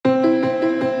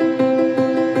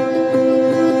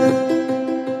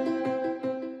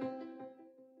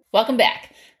Welcome back.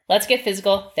 Let's Get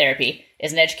Physical Therapy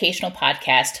is an educational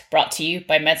podcast brought to you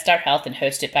by MedStar Health and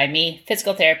hosted by me,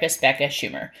 physical therapist Becca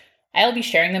Schumer. I will be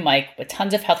sharing the mic with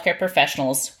tons of healthcare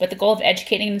professionals with the goal of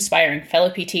educating and inspiring fellow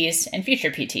PTs and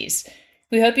future PTs.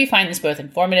 We hope you find this both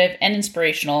informative and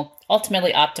inspirational,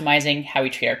 ultimately optimizing how we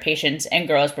treat our patients and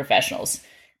grow as professionals.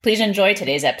 Please enjoy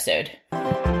today's episode.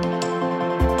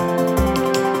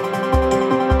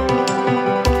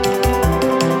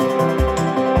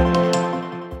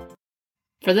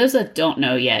 For those that don't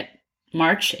know yet,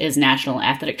 March is National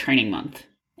Athletic Training Month.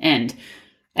 And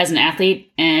as an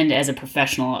athlete and as a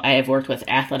professional, I have worked with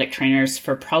athletic trainers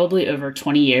for probably over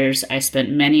 20 years. I spent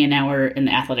many an hour in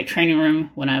the athletic training room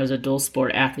when I was a dual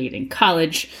sport athlete in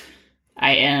college.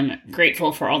 I am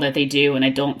grateful for all that they do, and I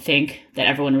don't think that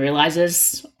everyone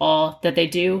realizes all that they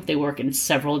do. They work in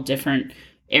several different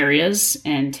areas,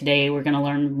 and today we're going to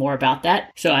learn more about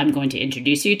that. So I'm going to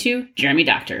introduce you to Jeremy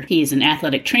Dockter. He's an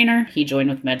athletic trainer. He joined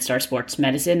with MedStar Sports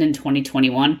Medicine in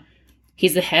 2021.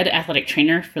 He's the head athletic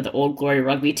trainer for the Old Glory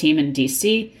rugby team in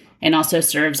DC and also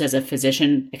serves as a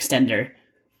physician extender.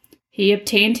 He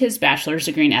obtained his bachelor's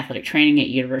degree in athletic training at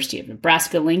University of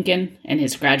Nebraska-Lincoln and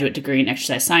his graduate degree in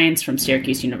exercise science from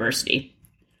Syracuse University.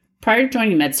 Prior to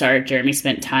joining MedStar, Jeremy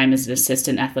spent time as an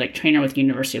assistant athletic trainer with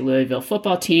University of Louisville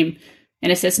football team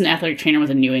and assistant athletic trainer with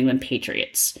the New England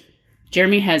Patriots.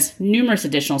 Jeremy has numerous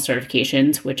additional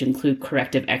certifications, which include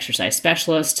corrective exercise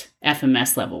specialist,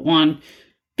 FMS level 1,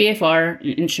 BFR,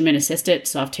 and instrument-assisted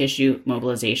soft tissue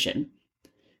mobilization.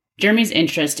 Jeremy's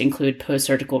interests include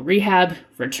post-surgical rehab,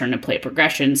 return to play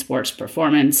progression, sports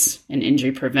performance, and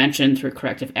injury prevention through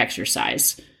corrective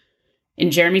exercise. In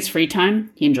Jeremy's free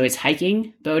time, he enjoys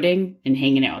hiking, boating, and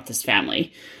hanging out with his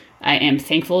family. I am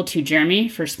thankful to Jeremy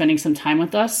for spending some time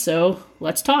with us, so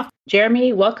let's talk.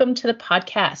 Jeremy, welcome to the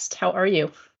podcast. How are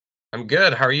you? I'm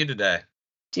good. How are you today?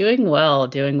 Doing well.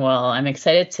 I'm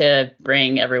excited to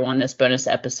bring everyone this bonus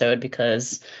episode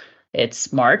because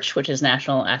it's March, which is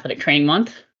National Athletic Training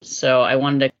Month. So I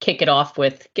wanted to kick it off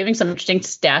with giving some interesting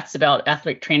stats about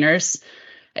athletic trainers.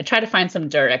 I tried to find some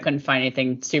dirt. I couldn't find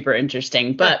anything super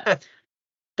interesting, but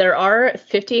there are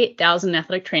 58,000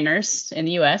 athletic trainers in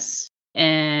the U.S.,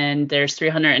 and there's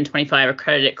 325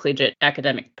 accredited collegiate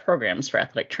academic programs for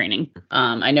athletic training.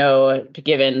 I know,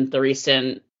 given the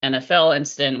recent NFL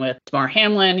incident with Damar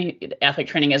Hamlin, athletic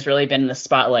training has really been in the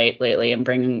spotlight lately and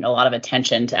bringing a lot of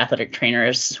attention to athletic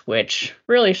trainers, which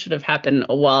really should have happened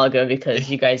a while ago because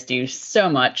you guys do so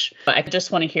much. But I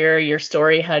just want to hear your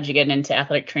story. How did you get into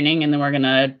athletic training? And then we're going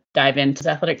to dive into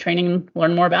athletic training and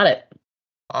learn more about it.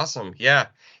 Awesome. Yeah,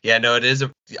 no, it is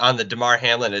on the Damar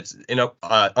Hamlin. It's,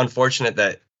 unfortunate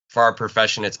that for our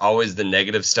profession, it's always the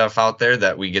negative stuff out there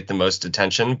that we get the most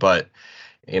attention. But,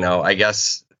 I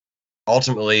guess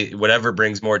ultimately, whatever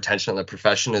brings more attention in the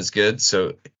profession is good.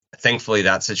 So thankfully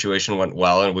that situation went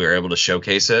well and we were able to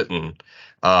showcase it. And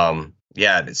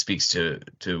it speaks to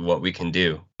what we can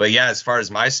do. But yeah, as far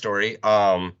as my story,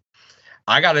 I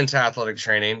got into athletic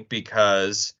training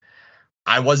because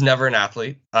I was never an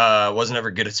athlete, wasn't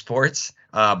ever good at sports,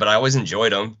 but I always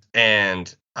enjoyed them.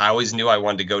 And I always knew I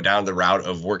wanted to go down the route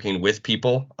of working with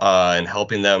people and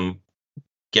helping them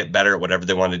get better at whatever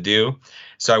they want to do.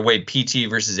 So I weighed PT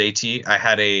versus AT. I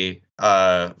had a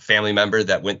family member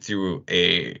that went through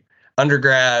a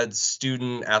undergrad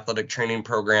student athletic training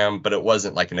program, but it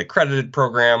wasn't like an accredited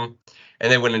program,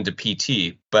 and they went into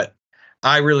PT. But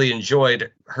I really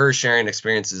enjoyed her sharing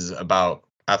experiences about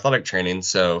athletic training,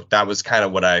 so that was kind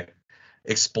of what I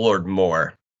explored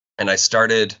more. And I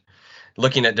started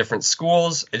looking at different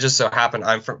schools. It just so happened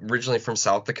I'm originally from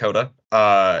South Dakota,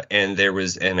 and there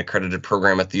was an accredited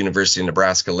program at the University of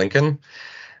Nebraska-Lincoln.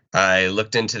 I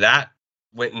looked into that,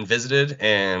 went and visited,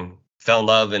 and fell in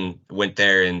love and went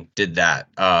there and did that.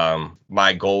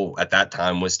 My goal at that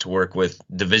time was to work with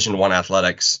Division I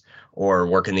athletics or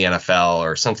work in the NFL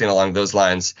or something along those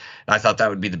lines. And I thought that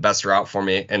would be the best route for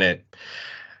me, and it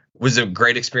was a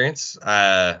great experience.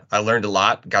 I learned a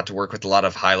lot, got to work with a lot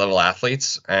of high-level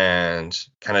athletes, and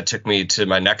kind of took me to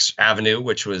my next avenue,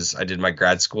 which was I did my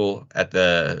grad school at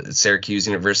the Syracuse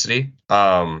University,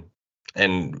 and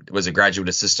was a graduate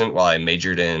assistant while I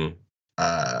majored in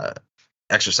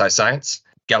exercise science.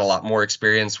 Got a lot more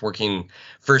experience working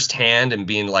firsthand and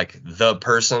being like the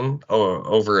person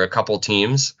over a couple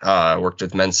teams. Worked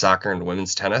with men's soccer and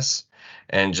women's tennis,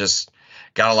 and just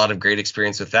got a lot of great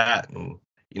experience with that. And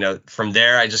from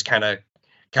there, I just kind of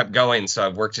kept going. So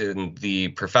I've worked in the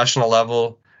professional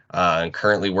level, and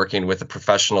currently working with a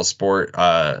professional sport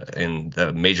in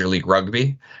the Major League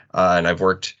Rugby. And I've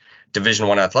worked Division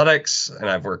I athletics, and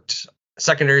I've worked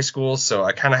secondary school. So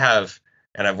I kind of have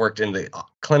and I've worked in the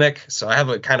clinic, so I have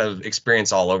a kind of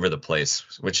experience all over the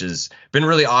place, which has been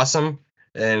really awesome,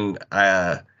 and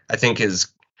I think is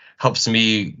helps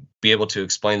me be able to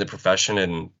explain the profession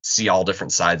and see all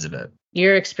different sides of it.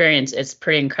 Your experience is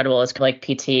pretty incredible. It's like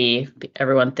PT.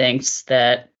 Everyone thinks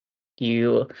that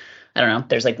you, I don't know,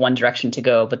 there's like one direction to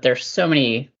go, but there's so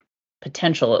many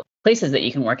potential places that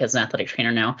you can work as an athletic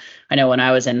trainer now. I know when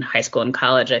I was in high school and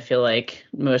college, I feel like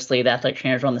mostly the athletic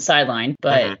trainers were on the sideline,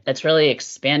 but it's really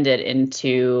expanded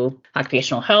into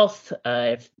occupational health,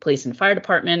 police and fire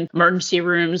department, emergency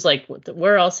rooms. Like,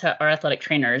 where else are athletic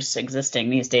trainers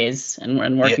existing these days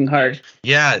and working hard?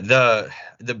 Yeah,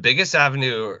 the biggest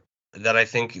avenue that I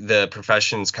think the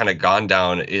profession's kind of gone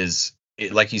down is,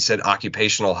 like you said,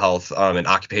 occupational health and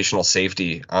occupational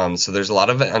safety. So there's a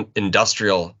lot of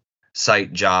industrial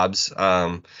site jobs.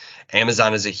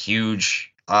 Amazon is a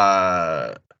huge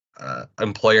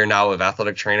employer now of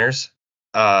athletic trainers,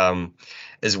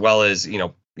 as well as,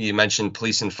 you mentioned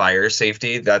police and fire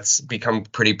safety. That's become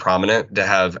pretty prominent to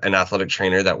have an athletic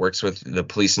trainer that works with the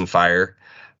police and fire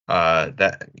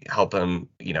that help them,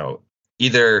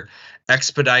 either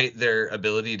expedite their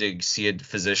ability to see a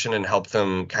physician and help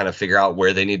them kind of figure out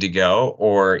where they need to go,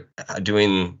 or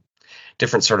doing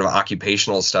different sort of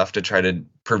occupational stuff to try to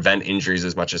prevent injuries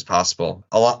as much as possible.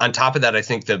 On top of that, I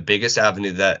think the biggest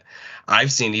avenue that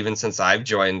I've seen even since I've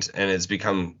joined and it's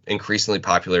become increasingly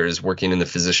popular is working in the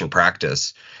physician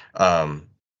practice,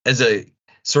 as a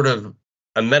sort of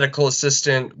a medical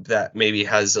assistant that maybe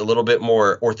has a little bit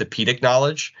more orthopedic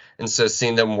knowledge. And so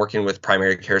seeing them working with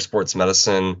primary care sports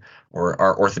medicine or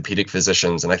our orthopedic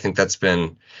physicians, and I think that's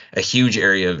been a huge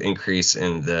area of increase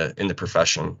in the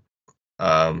profession.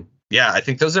 Yeah, I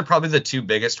think those are probably the two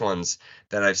biggest ones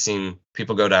that I've seen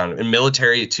people go down. And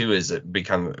military too has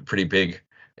become a pretty big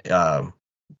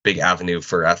avenue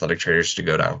for athletic trainers to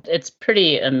go down. It's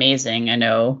pretty amazing. I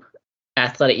know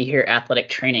you hear athletic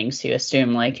training, so you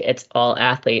assume like it's all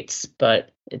athletes,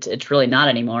 but it's really not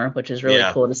anymore, which is really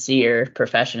cool to see. Your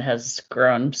profession has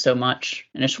grown so much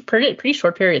in a pretty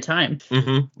short period of time.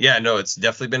 Yeah, no, it's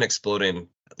definitely been exploding,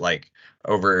 like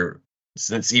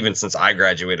since I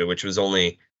graduated, which was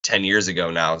only 10 years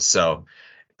ago now. So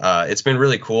it's been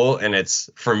really cool. And it's,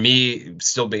 for me,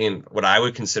 still being what I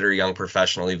would consider a young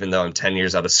professional, even though I'm 10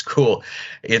 years out of school,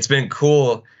 it's been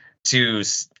cool to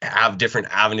have different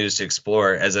avenues to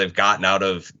explore as I've gotten out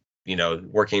of,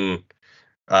 working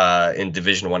in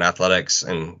Division I athletics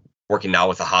and working now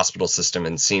with the hospital system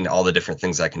and seeing all the different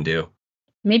things I can do.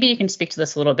 Maybe you can speak to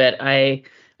this a little bit. I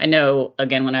know,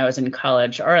 again, when I was in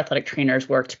college, our athletic trainers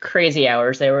worked crazy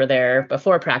hours. They were there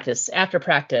before practice, after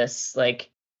practice. I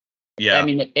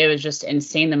mean, it was just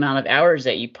insane amount of hours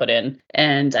that you put in.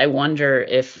 And I wonder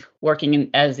if working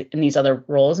in these other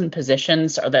roles and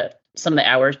positions, are that some of the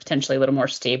hours potentially a little more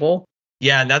stable?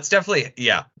 Yeah, and that's definitely,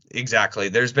 yeah, exactly.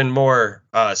 There's been more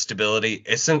stability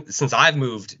since I've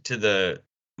moved to the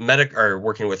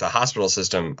working with a hospital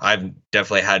system. I've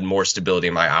definitely had more stability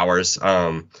in my hours.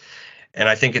 And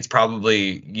I think it's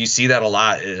probably, you see that a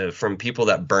lot from people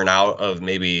that burn out of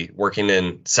maybe working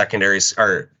in secondary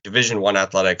or Division I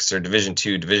athletics or Division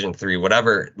II, Division III,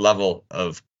 whatever level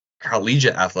of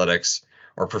collegiate athletics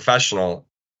or professional.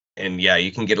 And yeah,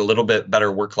 you can get a little bit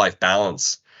better work-life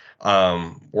balance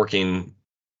working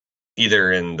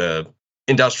either in the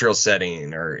industrial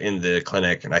setting or in the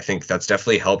clinic. And I think that's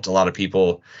definitely helped a lot of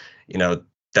people,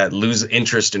 that lose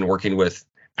interest in working with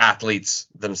athletes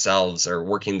themselves or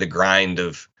working the grind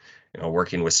of,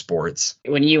 working with sports.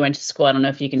 When you went to school, I don't know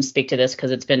if you can speak to this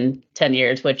because it's been 10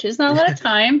 years, which is not a lot of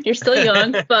time. You're still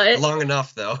young, but long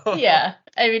enough though. Yeah.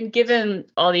 I mean, given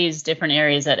all these different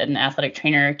areas that an athletic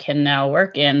trainer can now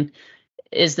work in,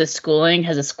 has the schooling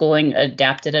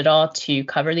adapted at all to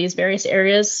cover these various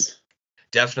areas?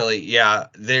 Definitely. Yeah.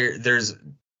 There's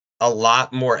a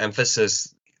lot more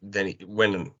emphasis than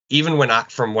when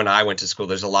I went to school.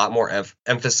 There's a lot more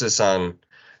emphasis on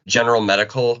general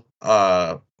medical,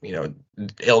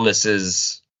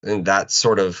 illnesses and that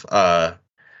sort of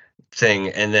thing.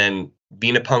 And then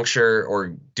venipuncture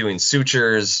or doing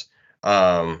sutures,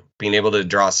 being able to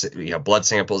draw blood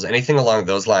samples, anything along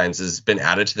those lines has been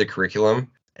added to the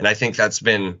curriculum. And I think that's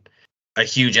been a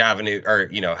huge avenue, or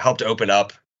helped open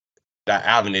up that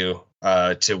avenue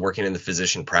to working in the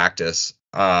physician practice.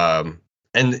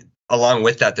 And along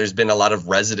with that, there's been a lot of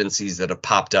residencies that have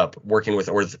popped up working with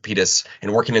orthopedists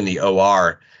and working in the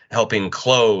OR, helping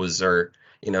close or,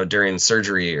 during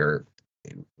surgery or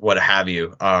what have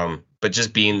you. But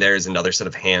just being there as another set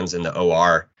of hands in the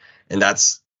OR. And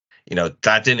that's,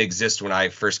 that didn't exist when I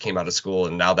first came out of school.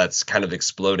 And now that's kind of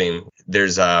exploding.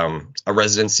 There's a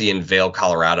residency in Vail,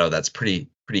 Colorado, that's pretty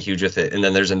pretty huge with it. And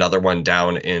then there's another one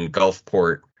down in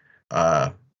Gulfport,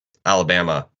 uh,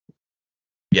 Alabama.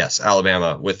 Yes,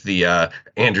 Alabama with the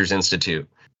Andrews Institute.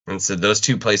 And so those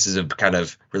two places have kind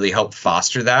of really helped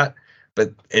foster that.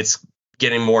 But it's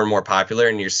getting more and more popular,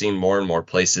 and you're seeing more and more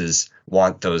places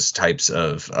want those types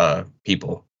of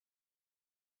people.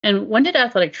 And when did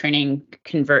athletic training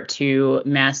convert to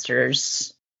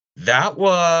masters? That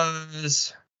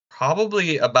was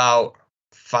probably about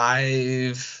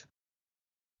 5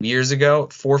 years ago,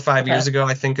 4 or 5 years Okay. ago,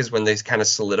 I think is when they kind of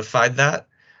solidified that.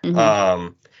 Hmm.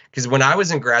 Because when I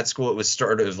was in grad school, it was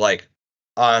sort of like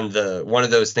on the one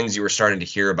of those things you were starting to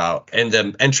hear about, and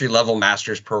the entry level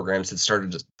master's programs had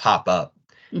started to pop up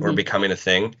and were Hmm. becoming a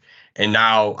thing. And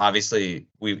now, obviously,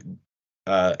 we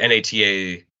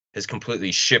NATA has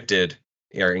completely shifted,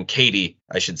 or in Katie,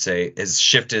 I should say, has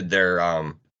shifted their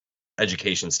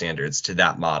education standards to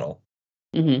that model.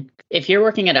 Hmm. If you're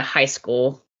working at a high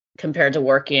school compared to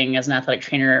working as an athletic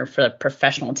trainer for a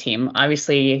professional team,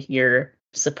 obviously your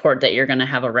support that you're going to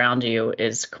have around you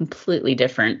is completely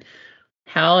different.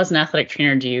 How, as an athletic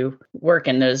trainer, do you work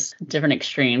in those different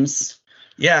extremes?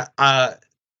 Yeah,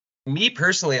 me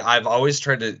personally, I've always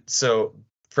tried to, so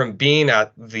from being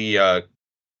at the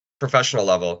professional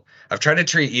level, I've tried to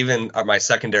treat even my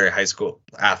secondary high school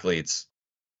athletes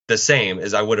the same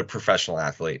as I would a professional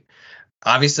athlete.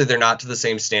 Obviously, they're not to the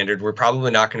same standard. We're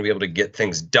probably not going to be able to get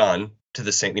things done to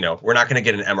the same, we're not going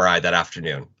to get an MRI that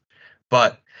afternoon.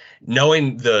 But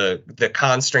knowing the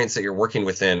constraints that you're working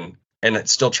within, and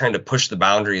it's still trying to push the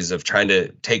boundaries of trying to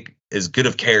take as good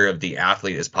of care of the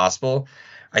athlete as possible,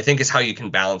 I think is how you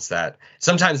can balance that.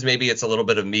 Sometimes maybe it's a little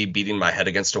bit of me beating my head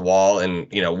against a wall and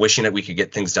wishing that we could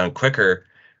get things done quicker.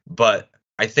 But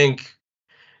I think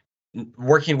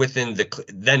working within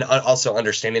then also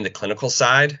understanding the clinical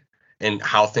side and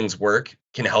how things work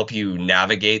can help you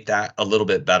navigate that a little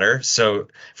bit better. So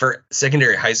for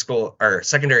secondary high school or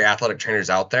secondary athletic trainers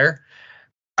out there,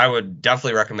 I would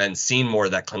definitely recommend seeing more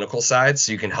of that clinical side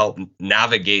so you can help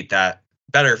navigate that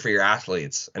better for your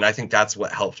athletes. And I think that's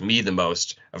what helped me the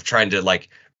most of trying to like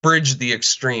bridge the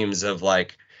extremes of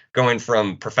like going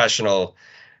from professional,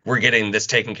 we're getting this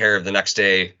taken care of the next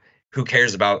day, who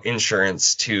cares about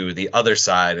insurance, to the other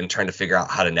side and trying to figure out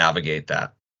how to navigate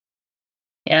that.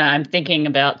 Yeah, I'm thinking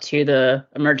about to the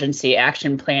emergency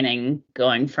action planning,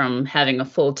 going from having a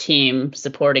full team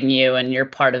supporting you and you're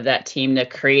part of that team to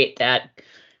create that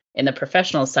in the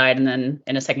professional side, and then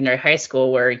in a secondary high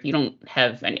school where you don't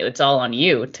have any, it's all on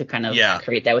you to kind of Yeah.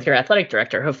 create that with your athletic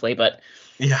director, hopefully. But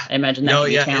Yeah. I imagine that No, can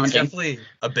be yeah, it's challenging. definitely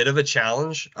a bit of a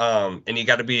challenge. And you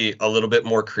got to be a little bit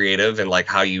more creative in like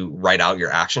how you write out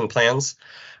your action plans.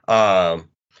 Um,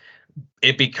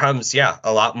 it becomes, yeah,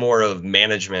 a lot more of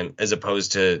management as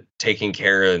opposed to taking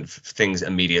care of things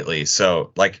immediately.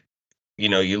 So like,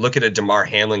 you look at a DeMar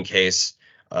Hamlin case,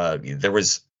 there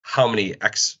was how many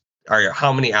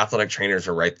athletic trainers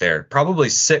are right there? Probably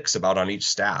six about on each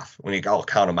staff when you all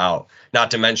count them out.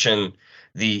 Not to mention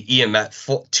the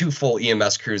two full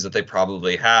EMS crews that they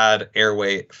probably had,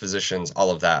 airway physicians,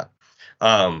 all of that.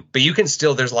 But you can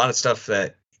still, there's a lot of stuff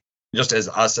that just as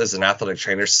us as an athletic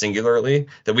trainer singularly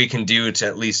that we can do to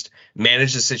at least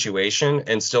manage the situation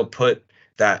and still put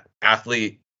that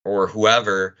athlete or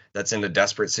whoever that's in a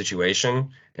desperate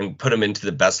situation and put them into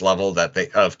the best level that they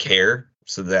of care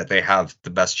so that they have the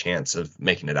best chance of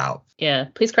making it out. Yeah,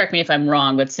 please correct me if I'm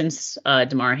wrong, but since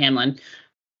DeMar Hamlin,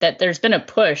 that there's been a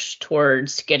push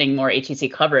towards getting more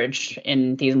ATC coverage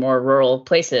in these more rural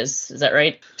places. Is that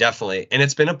right? Definitely. And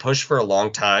it's been a push for a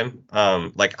long time.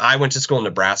 Like I went to school in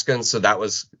Nebraska, and so that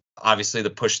was obviously the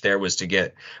push there was to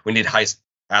get, we need high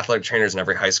athletic trainers in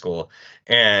every high school.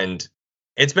 And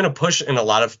it's been a push in a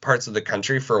lot of parts of the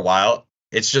country for a while.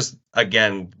 It's just,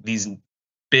 again, these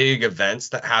big events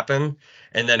that happen,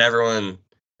 and then everyone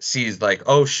sees like,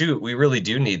 oh shoot, we really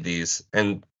do need these.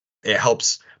 And it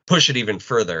helps push it even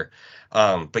further.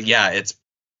 But yeah, it's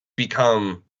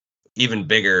become even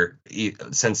bigger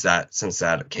since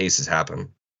that case has happened.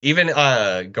 Even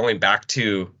going back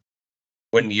to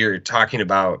when you're talking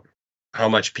about how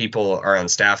much people are on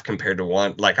staff compared to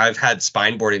one, like I've had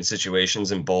spine boarding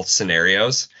situations in both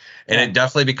scenarios, and Yeah. it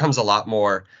definitely becomes a lot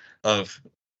more of,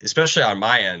 especially on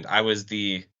my end, I was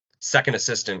the second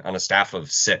assistant on a staff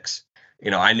of six.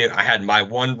 I knew I had my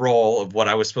one role of what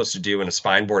I was supposed to do in a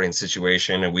spine boarding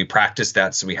situation, and we practiced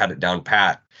that, so we had it down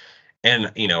pat.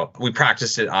 And we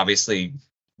practiced it obviously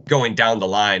going down the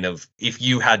line of if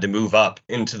you had to move up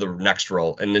into the next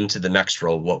role and into the next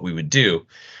role, what we would do.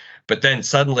 But then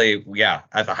suddenly, yeah,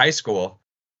 at the high school,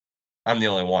 I'm the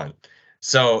only one.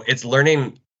 So it's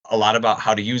learning a lot about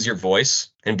how to use your voice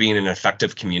and being an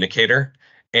effective communicator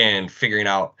and figuring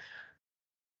out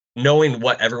knowing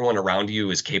what everyone around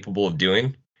you is capable of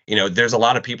doing. There's a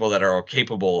lot of people that are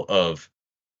capable of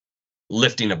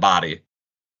lifting a body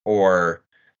or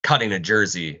cutting a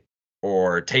jersey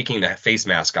or taking a face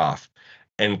mask off,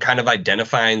 and kind of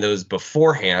identifying those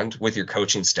beforehand with your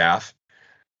coaching staff,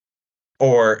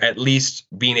 or at least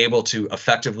being able to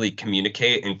effectively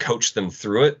communicate and coach them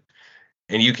through it.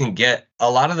 And you can get a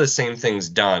lot of the same things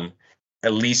done,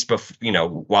 at least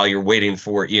while you're waiting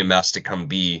for EMS to come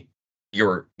be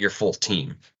your full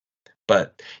team.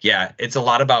 But yeah, it's a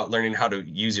lot about learning how to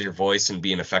use your voice and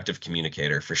be an effective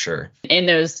communicator for sure. In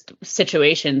those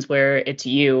situations where it's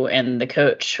you and the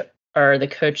coach, are the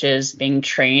coaches being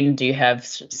trained? Do you have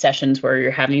sessions where you're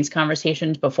having these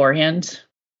conversations beforehand?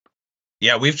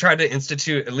 Yeah, we've tried to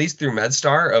institute, at least through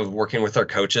MedStar, of working with our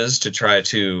coaches to try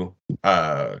to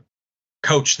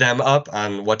coach them up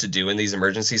on what to do in these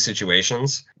emergency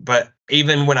situations. But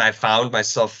even when I found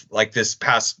myself, like this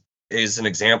past is an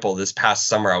example, this past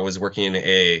summer, I was working in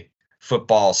a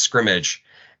football scrimmage,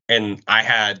 and I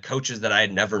had coaches that I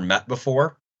had never met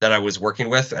before that I was working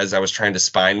with as I was trying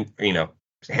to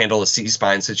handle a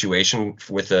C-spine situation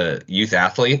with a youth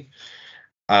athlete.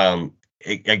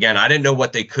 Again, I didn't know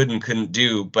what they could and couldn't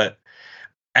do, but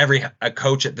a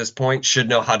coach at this point should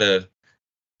know how to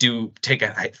take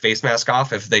a face mask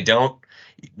off. If they don't,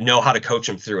 know how to coach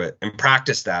them through it and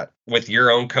practice that with your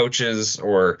own coaches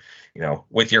or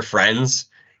with your friends.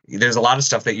 There's a lot of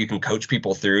stuff that you can coach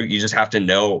people through. You just have to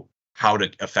know how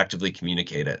to effectively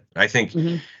communicate it. I think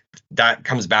that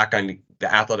comes back on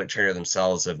the athletic trainer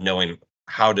themselves, of knowing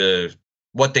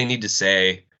what they need to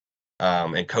say,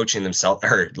 and coaching themselves,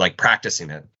 or like practicing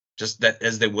it just that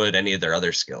as they would any of their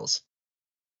other skills.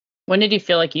 When did you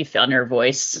feel like you found your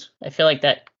voice? I feel like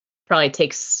that probably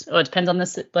takes, it depends on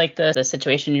this, like the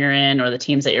situation you're in or the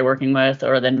teams that you're working with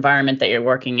or the environment that you're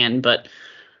working in, but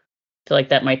I feel like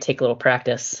that might take a little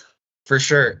practice. For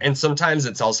sure. And sometimes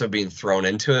it's also being thrown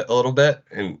into it a little bit.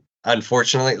 And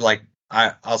unfortunately, like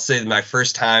I'll say my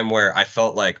first time where I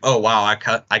felt like, oh, wow,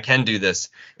 I can do this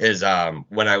is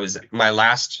when my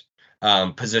last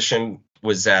position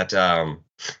was at the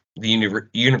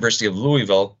University of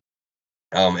Louisville.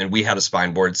 And we had a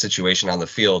spine board situation on the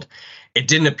field. It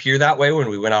didn't appear that way when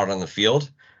we went out on the field.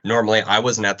 Normally, I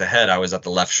wasn't at the head. I was at the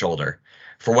left shoulder.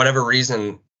 For whatever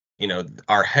reason,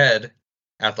 our head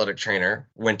athletic trainer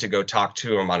went to go talk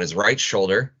to him on his right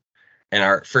shoulder, and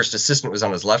our first assistant was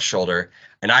on his left shoulder,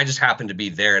 and I just happened to be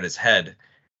there at his head.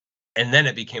 And then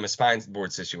it became a spine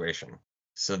board situation.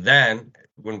 So then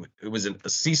when it was a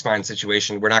C-spine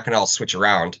situation, we're not going to all switch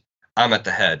around. I'm at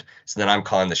the head. So then I'm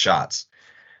calling the shots.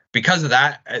 Because of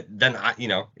that, then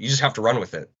you just have to run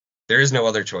with it. There is no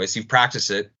other choice. You've practiced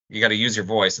it. You got to use your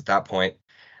voice at that point.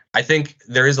 I think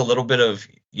there is a little bit of,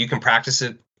 you can practice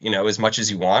it, as much as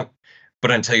you want,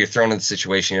 but until you're thrown in the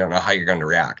situation, you don't know how you're going to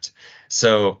react.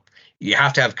 So you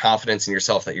have to have confidence in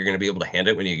yourself that you're going to be able to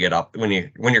handle it when you get up, when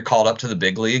you're called up to the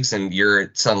big leagues and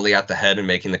you're suddenly at the head and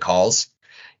making the calls.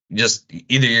 Just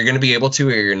either you're going to be able to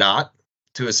or you're not,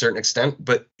 to a certain extent.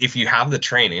 But if you have the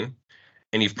training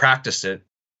and you've practiced it,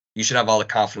 you should have all the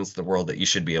confidence in the world that you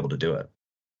should be able to do it.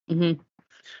 Mm-hmm.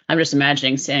 I'm just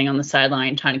imagining standing on the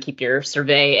sideline, trying to keep your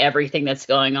survey everything that's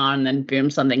going on, and then boom,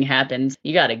 something happens.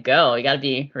 You got to go. You got to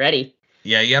be ready.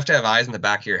 Yeah, you have to have eyes in the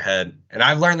back of your head. And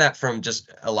I've learned that from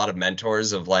just a lot of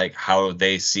mentors of like how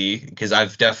they see, because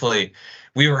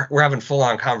we're having full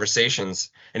on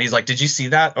conversations and he's like, did you see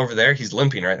that over there? He's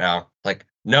limping right now. Like,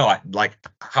 no,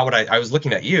 how would I was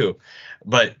looking at you,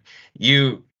 but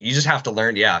you just have to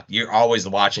learn. Yeah. You're always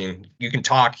watching. You can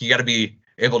talk, you got to be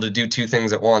able to do two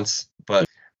things at once. But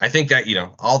I think that,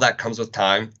 all that comes with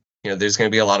time. There's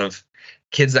going to be a lot of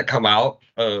kids that come out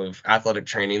of athletic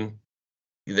training,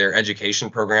 their education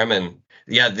program, and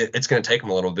yeah, it's going to take them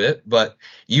a little bit, but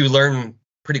you learn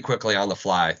pretty quickly on the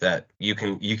fly that you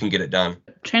can get it done.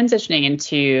 Transitioning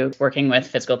into working with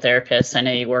physical therapists, I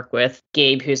know you work with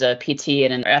Gabe, who's a PT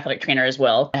and an athletic trainer as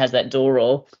well, has that dual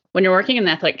role. When you're working in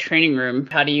the athletic training room,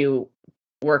 how do you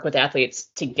work with athletes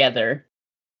together?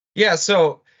 Yeah,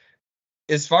 so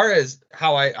as far as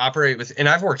how I operate with, and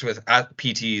I've worked with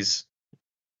PTs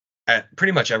at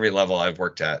pretty much every level I've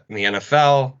worked at in the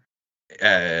NFL,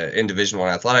 in Division I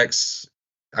athletics.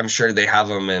 I'm sure they have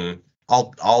them in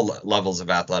all levels of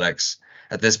athletics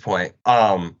at this point.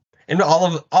 And all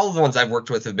of the ones I've worked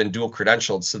with have been dual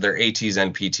credentialed, so they're ATs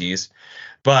and PTs.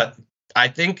 But I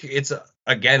think it's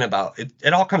again about it.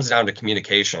 It all comes down to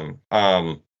communication.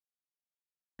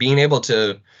 Being able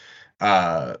to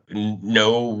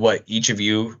know what each of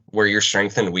you, where your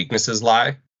strengths and weaknesses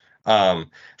lie.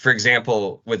 For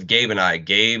example, with Gabe and I,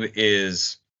 Gabe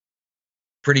is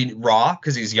pretty raw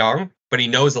because he's young, but he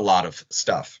knows a lot of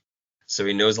stuff. So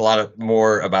he knows a lot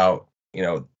more about,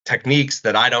 techniques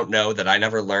that I don't know, that I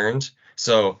never learned.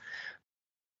 So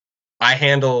I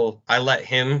let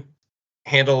him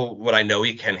handle what I know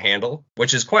he can handle,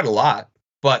 which is quite a lot.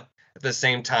 But at the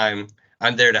same time,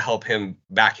 I'm there to help him,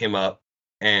 back him up,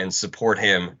 and support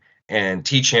him and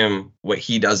teach him what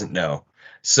he doesn't know.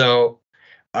 So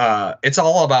it's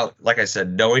all about, like I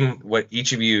said, knowing what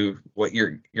each of you, what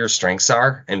your strengths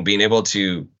are, and being able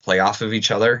to play off of each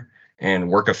other and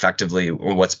work effectively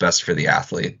on what's best for the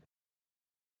athlete.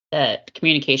 That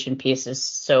communication piece is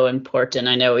so important.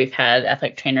 I know we've had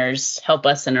athletic trainers help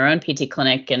us in our own PT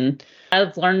clinic, and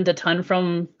I've learned a ton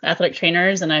from athletic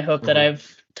trainers, and I hope that Mhm.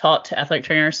 I've taught athletic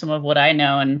trainers some of what I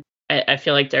know. And I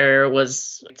feel like there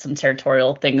was some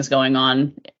territorial things going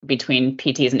on between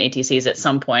PTs and ATCs at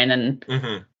some point, and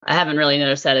Mhm. I haven't really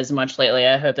noticed that as much lately.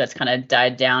 I hope that's kind of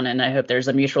died down, and I hope there's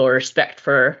a mutual respect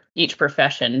for each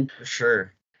profession. For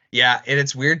sure. Yeah, and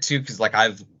it's weird too because like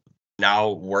I've now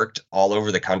worked all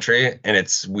over the country, and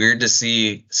it's weird to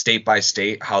see state by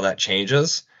state how that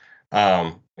changes.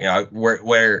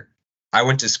 Where I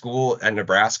went to school at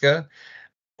Nebraska,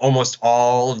 almost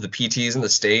all of the PTs in the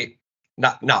state,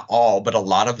 not all, but a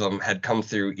lot of them had come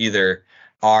through either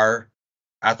our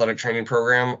athletic training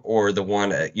program or the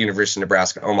one at University of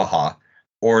Nebraska Omaha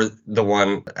or the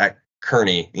one at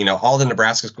Kearney. All the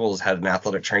Nebraska schools had an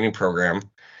athletic training program,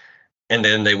 and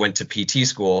then they went to PT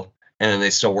school, and then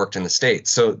they still worked in the States.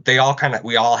 So we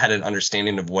all had an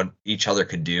understanding of what each other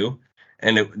could do,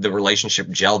 and the relationship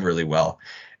gelled really well.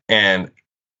 And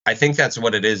I think that's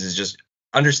what it is just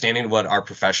understanding what our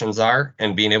professions are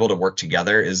and being able to work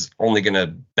together is only going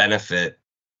to benefit,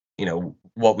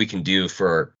 what we can do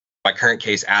for my current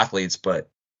case athletes, but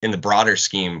in the broader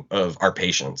scheme of our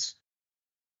patients.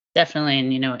 Definitely.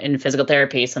 And, in physical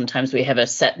therapy, sometimes we have a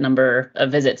set number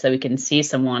of visits that we can see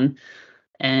someone.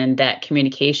 And that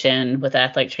communication with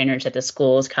athletic trainers at the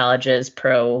schools, colleges,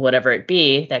 pro, whatever it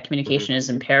be, that Mhm. communication is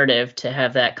imperative to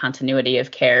have that continuity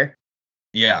of care.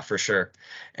 Yeah, for sure.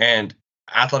 And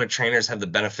athletic trainers have the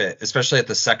benefit, especially at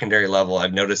the secondary level. I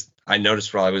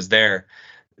noticed while I was there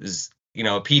is,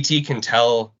 a PT can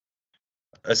tell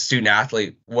a student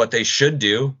athlete what they should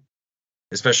do,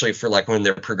 especially for like when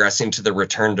they're progressing to the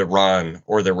return to run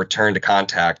or the return to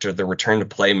contact or the return to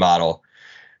play model.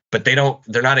 But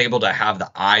they're not able to have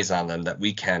the eyes on them that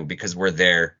we can because we're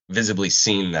there visibly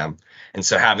seeing them. And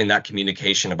so having that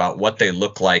communication about what they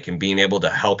look like and being able to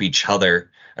help each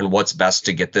other and what's best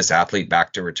to get this athlete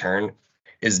back to return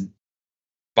is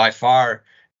by far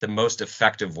the most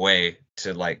effective way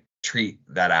to like treat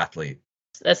that athlete.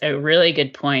 That's a really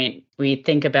good point. We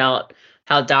think about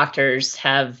how doctors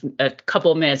have a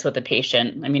couple of minutes with a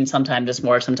patient. I mean, sometimes it's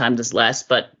more, sometimes it's less,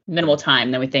 but minimal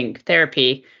time. Then we think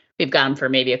therapy, we've got them for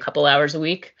maybe a couple hours a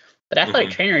week. But athletic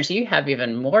Mm-hmm. trainers, you have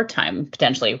even more time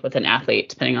potentially with an athlete,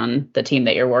 depending on the team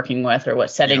that you're working with or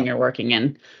what setting Yeah. you're working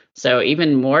in. So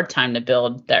even more time to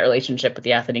build that relationship with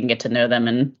the athlete and get to know them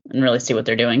and really see what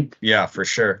they're doing. Yeah, for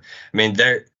sure. I mean,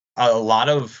 there a lot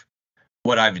of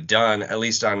what I've done, at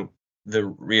least on the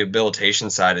rehabilitation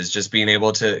side, is just being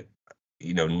able to,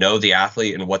 know the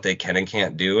athlete and what they can and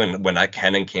can't do, and when I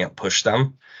can and can't push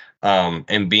them,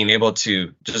 and being able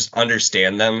to just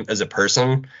understand them as a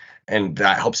person, and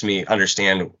that helps me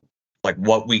understand like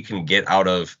what we can get out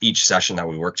of each session that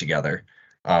we work together,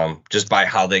 just by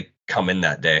how they come in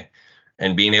that day,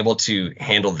 and being able to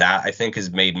handle that, I think,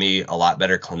 has made me a lot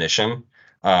better clinician.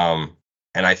 And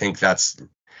I think that's,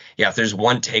 yeah, if there's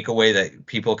one takeaway that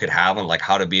people could have on like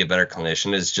how to be a better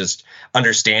clinician is just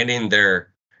understanding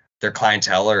their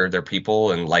clientele or their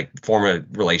people and like form a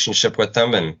relationship with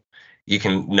them, and you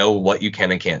can know what you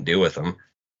can and can't do with them.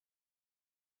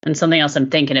 And something else I'm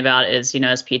thinking about is,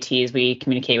 as PTs, we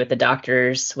communicate with the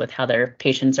doctors with how their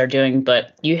patients are doing,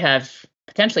 but you have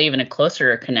potentially even a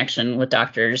closer connection with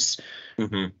doctors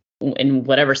Hmm. in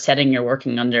whatever setting you're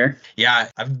working under. Yeah,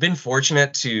 I've been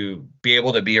fortunate to be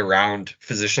able to be around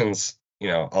physicians,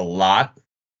 a lot.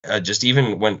 Just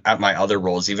even when at my other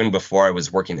roles, even before I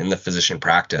was working in the physician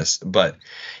practice. But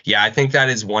yeah, I think that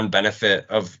is one benefit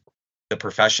of the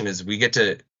profession is we get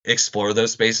to explore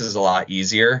those spaces a lot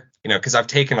easier, because I've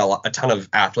taken a ton of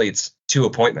athletes to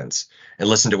appointments and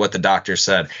listened to what the doctor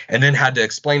said and then had to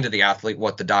explain to the athlete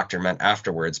what the doctor meant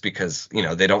afterwards because,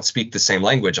 they don't speak the same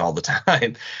language all the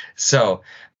time. So,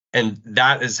 and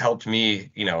that has helped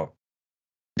me,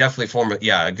 definitely form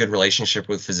a good relationship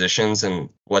with physicians and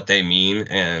what they mean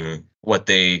and what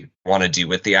they want to do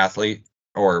with the athlete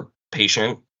or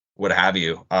patient, what have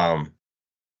you.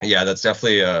 Yeah, that's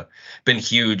definitely been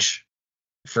huge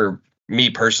for me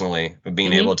personally,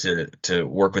 being able Hmm. to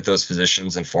work with those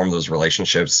physicians and form those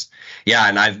relationships. Yeah,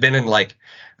 and I've been in like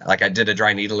Like I did a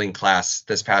dry needling class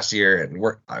this past year and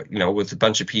we're, with a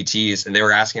bunch of PTs and they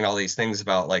were asking all these things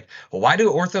about like, well, why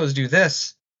do orthos do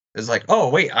this? It's like, oh,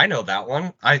 wait, I know that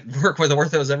one. I work with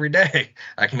orthos every day.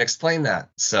 I can explain that.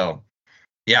 So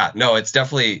yeah, no, it's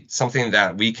definitely something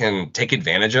that we can take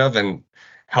advantage of and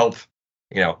help,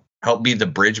 help be the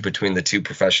bridge between the two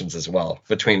professions as well,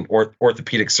 between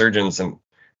orthopedic surgeons and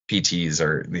PTs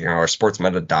or, our sports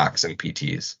med docs and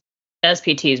PTs. As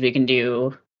PTs, we can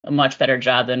do a much better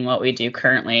job than what we do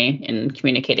currently in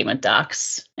communicating with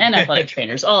docs and athletic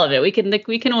trainers. All of it. We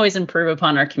can always improve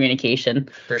upon our communication.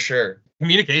 For sure.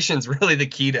 Communication is really the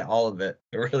key to all of it.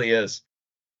 It really is.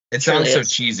 It Truly sounds so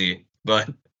is. cheesy, but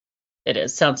it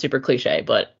is. Sounds super cliche,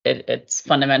 but it's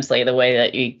fundamentally the way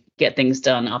that you get things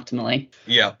done optimally.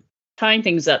 Yeah. Tying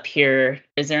things up here,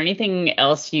 is there anything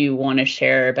else you want to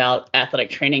share about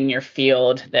athletic training in your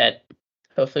field that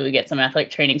hopefully we get some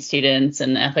athletic training students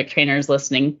and athletic trainers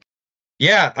listening?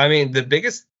 Yeah, I mean, the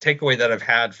biggest takeaway that I've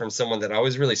had from someone that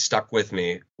always really stuck with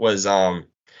me was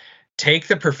take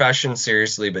the profession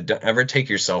seriously, but don't ever take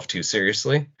yourself too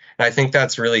seriously. And I think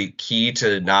that's really key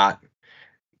to not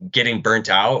getting burnt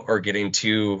out or getting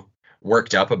too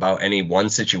worked up about any one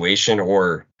situation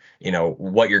or,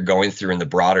 what you're going through in the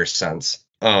broader sense.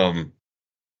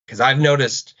 Because I've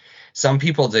noticed some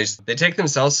people, they take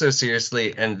themselves so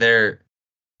seriously and they're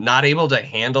not able to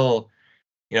handle,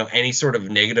 any sort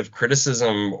of negative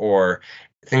criticism or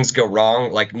things go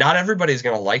wrong. Like not everybody's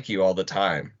going to like you all the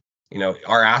time.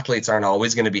 Our athletes aren't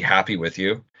always going to be happy with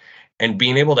you, and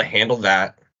being able to handle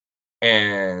that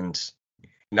and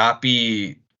not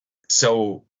take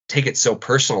it so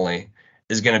personally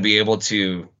is going to be able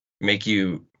to make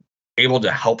you able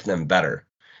to help them better.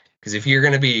 Because if you're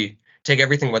going to take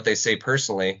everything what they say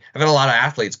personally, I've had a lot of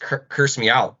athletes curse me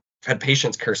out. I've had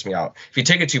patients curse me out. If you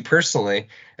take it too personally,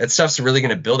 that stuff's really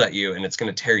going to build at you and it's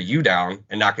going to tear you down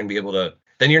and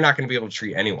then you're not going to be able to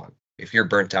treat anyone if you're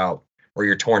burnt out or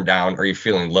you're torn down or you're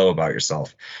feeling low about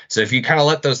yourself. So if you kind of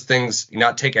let those things,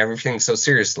 not take everything so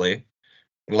seriously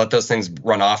and let those things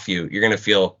run off you, you're going to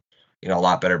feel, a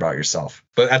lot better about yourself.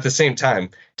 But at the same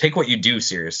time, take what you do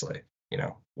seriously.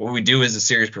 What we do is a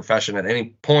serious profession. At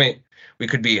any point, we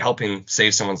could be helping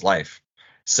save someone's life.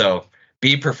 So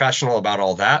be professional about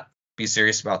all that. Be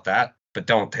serious about that. But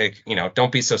don't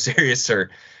be so serious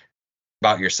or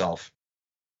about yourself.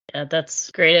 Yeah, that's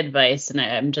great advice. And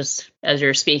I'm just, as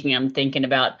you're speaking, I'm thinking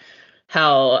about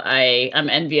how I'm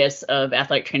envious of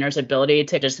athletic trainers' ability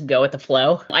to just go with the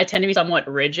flow. I tend to be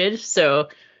somewhat rigid. So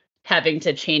having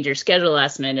to change your schedule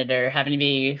last minute or having to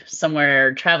be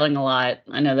somewhere traveling a lot,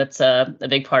 I know that's a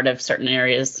big part of certain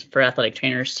areas for athletic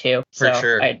trainers too. For so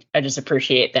sure. I just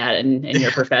appreciate that in your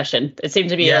profession. It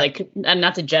seems to be like, and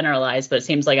not to generalize, but it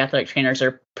seems like athletic trainers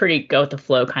are pretty go with the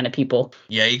flow kind of people.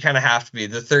 Yeah, you kind of have to be.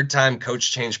 The third time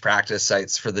coach changed practice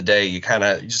sites for the day, you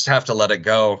just have to let it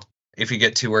go. If you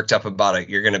get too worked up about it,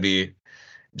 you're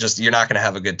not going to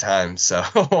have a good time. So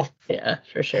yeah,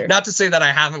 for sure. Not to say that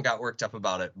I haven't got worked up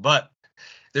about it, but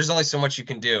there's only so much you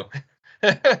can do.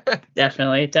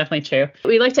 Definitely true.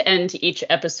 We like to end each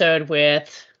episode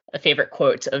with a favorite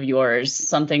quote of yours,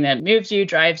 something that moves you,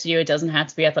 drives you. It doesn't have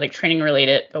to be athletic training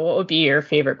related, but what would be your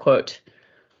favorite quote?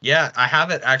 Yeah, I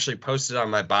have it actually posted on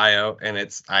my bio, and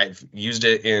I've used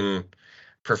it in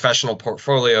professional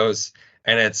portfolios,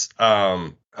 and it's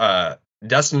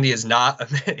destiny is not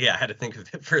yeah, I had to think of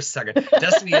it for a second.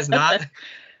 Destiny is not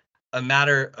a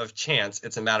matter of chance,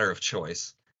 it's a matter of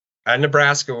choice. At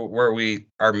Nebraska, where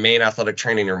our main athletic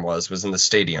training room was in the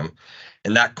stadium,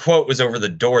 and that quote was over the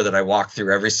door that I walked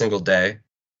through every single day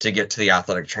to get to the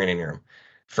athletic training room.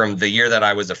 From the year that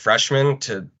I was a freshman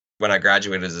to when I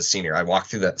graduated as a senior, I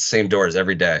walked through that same doors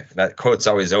every day. That quote's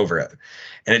always over it,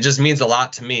 and it just means a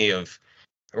lot to me of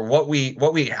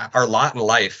our lot in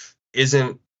life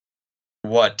isn't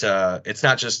what it's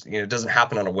not just, it doesn't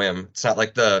happen on a whim. It's not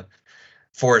like the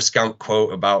Forrest Gump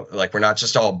quote about like, we're not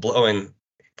just all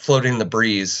floating in the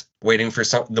breeze, waiting for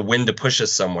the wind to push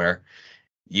us somewhere.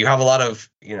 You have a lot of,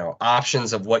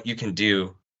 options of what you can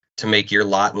do to make your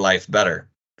lot in life better.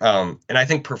 And I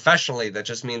think professionally, that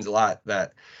just means a lot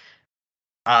that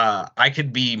I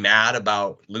could be mad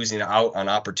about losing out on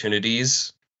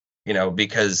opportunities,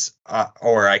 because,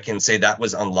 or I can say that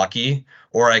was unlucky,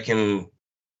 or I can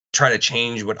try to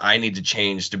change what I need to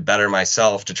change to better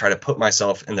myself, to try to put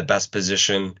myself in the best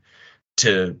position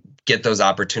to get those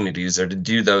opportunities or to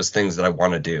do those things that I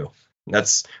want to do. And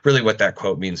that's really what that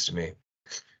quote means to me.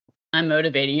 I'm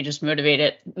motivated. You just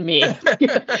motivated me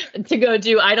to go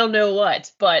do, I don't know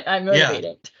what, but I'm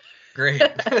motivated. Yeah. Great.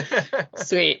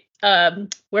 Sweet.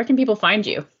 Where can people find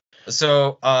you?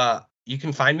 So you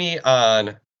can find me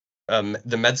on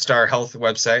the MedStar Health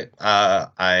website. I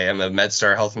am a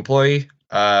MedStar Health employee.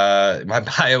 My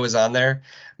bio is on there.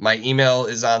 My email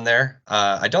is on there.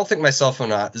 I don't think my cell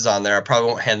phone is on there. I probably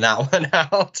won't hand that one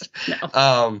out.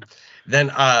 No.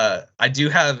 Then I do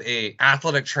have a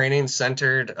athletic training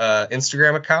centered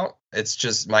Instagram account. It's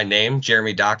just my name,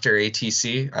 Jeremy Dockter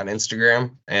ATC on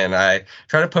Instagram, and I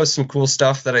try to post some cool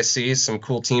stuff that I see, some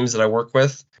cool teams that I work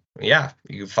with. Yeah,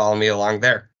 you can follow me along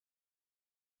there.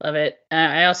 Love it.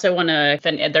 I also want to,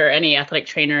 if there are any athletic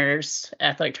trainers,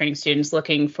 athletic training students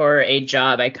looking for a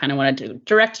job, I kind of wanted to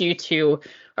direct you to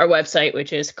our website,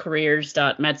 which is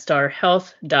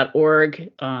careers.medstarhealth.org.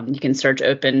 You can search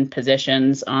open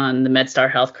positions on the MedStar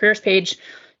Health careers page.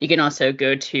 You can also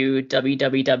go to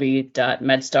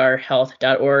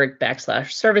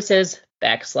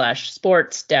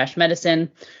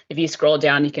www.medstarhealth.org/services/sports-medicine. If you scroll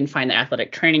down, you can find the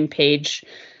athletic training page.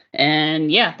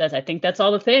 And yeah, I think that's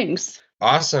all the things.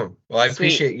 Awesome. Well, I Sweet.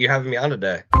 appreciate you having me on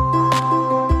today.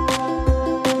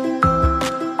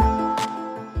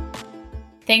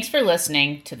 Thanks for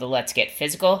listening to the Let's Get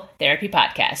Physical Therapy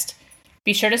podcast.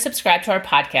 Be sure to subscribe to our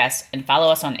podcast and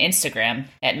follow us on Instagram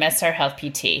at MedStar Health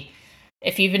PT.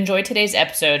 If you've enjoyed today's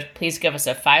episode, please give us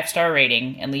a 5-star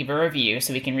rating and leave a review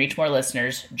so we can reach more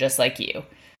listeners just like you.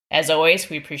 As always,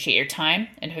 we appreciate your time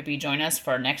and hope you join us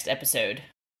for our next episode.